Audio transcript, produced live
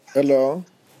Hello?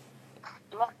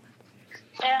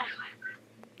 Yeah,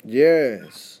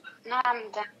 Yes. no,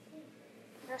 I'm done.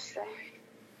 That's right.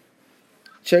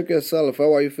 Check yourself.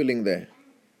 How are you feeling there?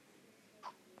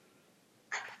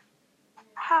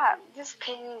 This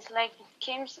pain is like it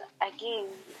came again.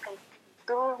 Like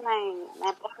through my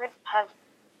private part,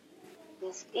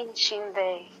 this inch in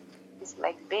there. It's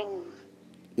like burning.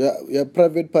 Your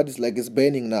private part is like it's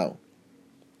burning now.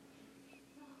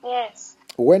 Yes.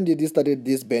 When did you started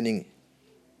this burning?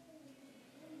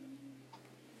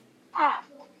 I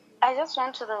just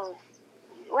went to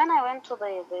when I went to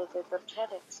the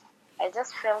toilet, I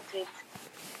just felt it.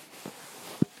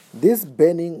 This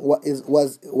burning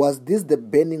was this the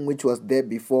burning which was there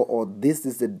before, or this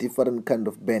is a different kind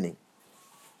of burning?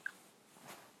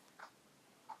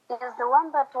 It is the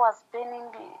one that was burning.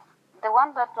 The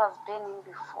one that was burning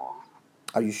before.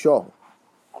 Are you sure?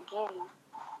 Again.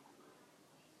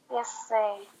 Yes,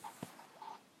 sir.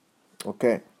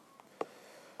 Okay.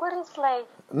 What is like?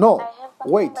 No.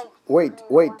 Wait. Okay.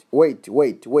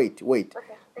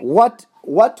 What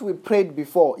we prayed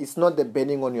before is not the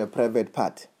burning on your private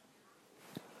part.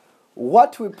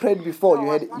 What we prayed before,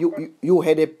 you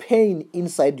had a pain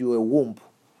inside your womb,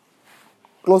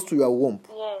 close to your womb.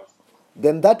 Yes.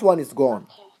 Then that one is gone.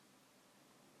 Okay.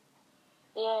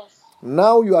 Yes.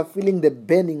 Now you are feeling the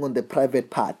burning on the private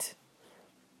part.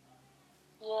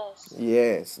 Yes.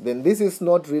 Yes. Then this is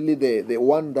not really the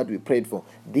one that we prayed for.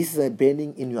 This is a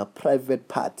burning in your private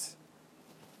part.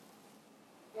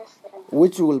 Yes, sir.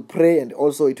 Which you will pray and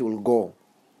also it will go.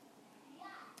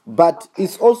 But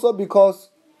it's also because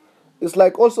it's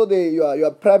like also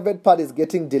your private part is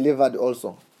getting delivered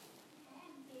also.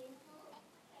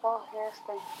 Oh, yes,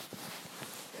 sir.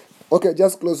 Okay,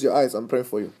 just close your eyes. I'm praying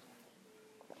for you.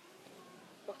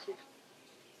 Okay.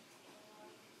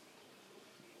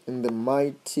 In the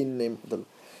mighty name of the Lord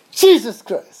Jesus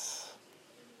Christ,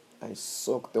 I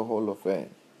soak the whole of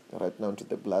it right now into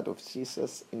the blood of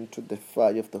Jesus, into the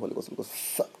fire of the Holy Ghost.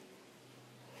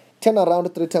 Turn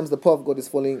around 3 times. The power of God is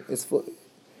falling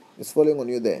on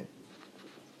you there.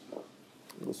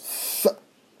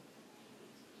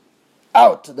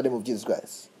 Out in the name of Jesus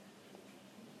Christ.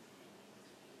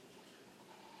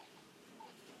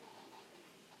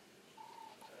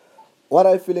 What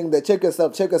are you feeling there? Check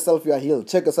yourself. You are healed.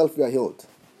 Check yourself. You are healed.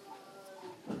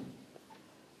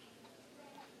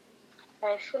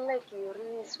 I feel like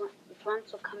urine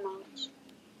wants to come out.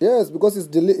 Yes, because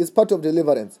it's part of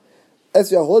deliverance.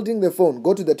 As you are holding the phone,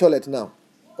 go to the toilet now,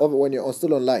 or when you're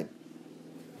still online.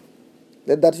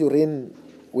 Let that urine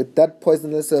with that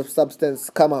poisonous substance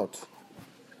come out.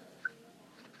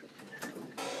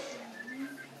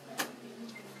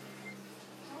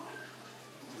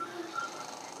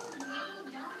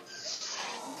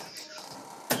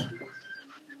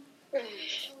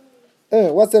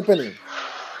 What's happening?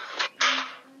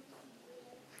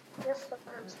 Yes, sir.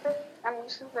 I'm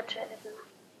using the toilet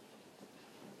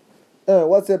now.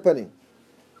 What's happening?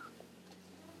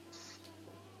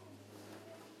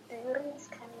 The urine is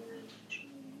coming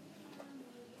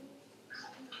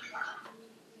out.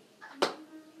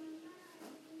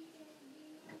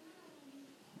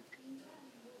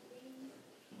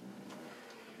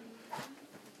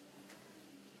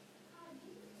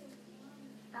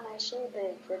 And I see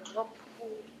the drop,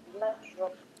 blood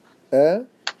drop. I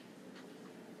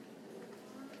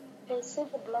see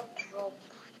the blood drop.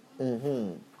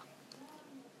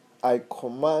 I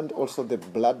command also the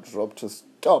blood drop to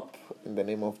stop in the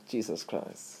name of Jesus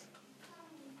Christ.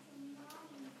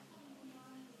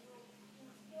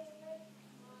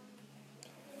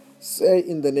 Say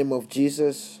in the name of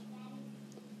Jesus.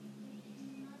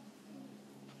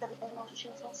 In the name of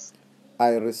Jesus.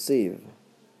 I receive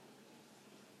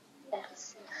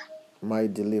my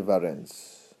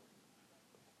deliverance.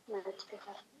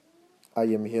 I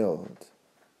am healed.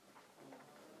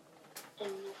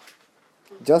 Amen.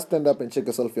 Just stand up and check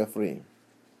yourself. You're free.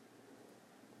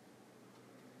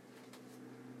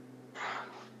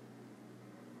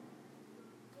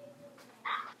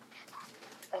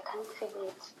 I can't feel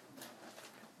it.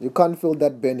 You can't feel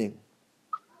that burning.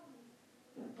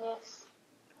 Yes.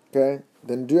 Okay?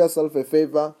 Then do yourself a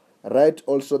favor. Write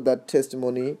also that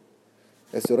testimony.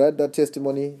 As you write that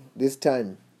testimony, this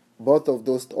time, all of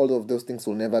those things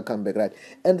will never come back, right?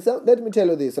 And so, let me tell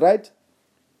you this, right?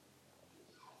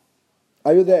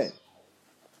 Are you there?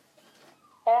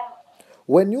 Yeah.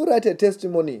 When you write a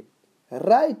testimony,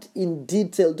 write in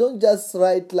detail. Don't just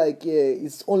write like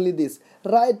it's only this.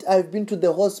 Write, I've been to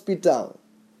the hospital.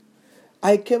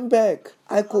 I came back.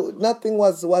 Nothing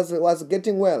was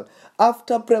getting well.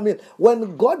 After prayer,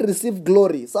 when God received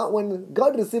glory,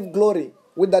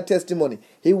 with that testimony,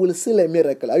 He will seal a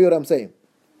miracle. Are you what I'm saying?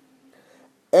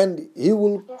 And he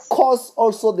will cause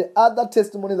also the other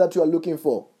testimony that you are looking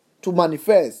for to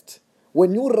manifest.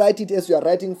 When you write it as you are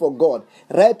writing for God,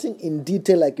 writing in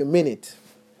detail like you mean it.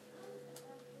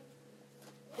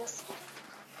 Yes.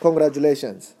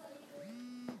 Congratulations.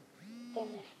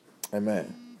 Amen.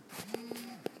 Amen.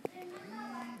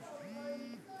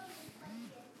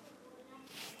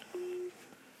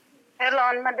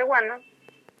 Hello, Madawana.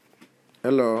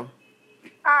 Hello.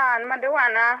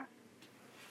 Madawana.